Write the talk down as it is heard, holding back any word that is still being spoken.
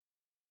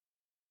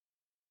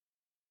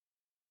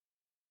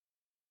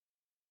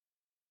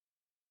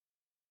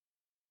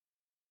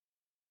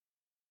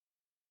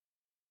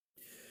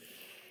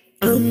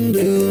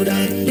Blue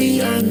and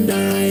the and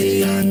I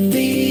and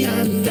the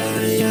and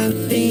I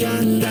and the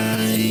and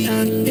I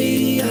and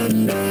the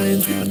and I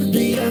and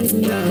the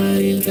and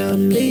I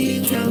and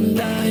the and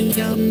I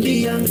and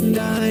the and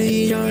I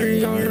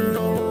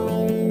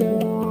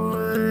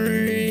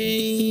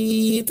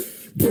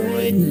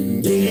boy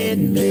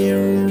did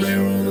there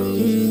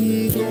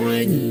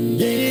boy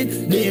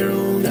did there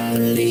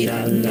dally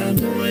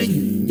and boy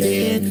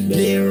did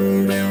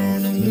there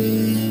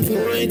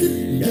boy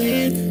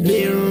did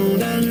there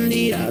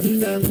dally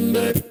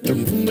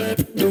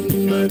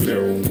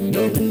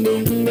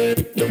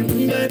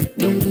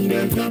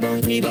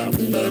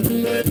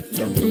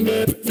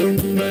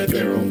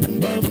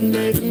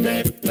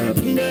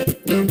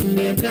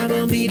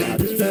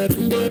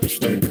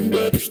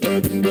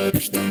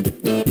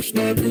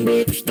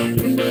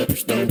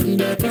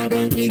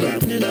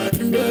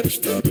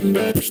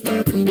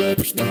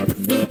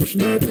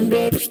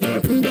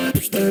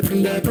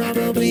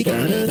Probably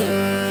gonna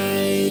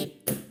die.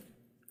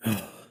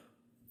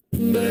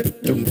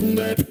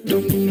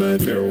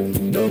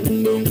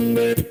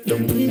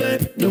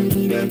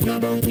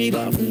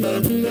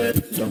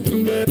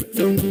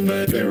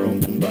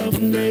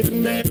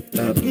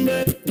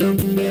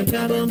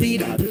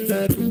 Probably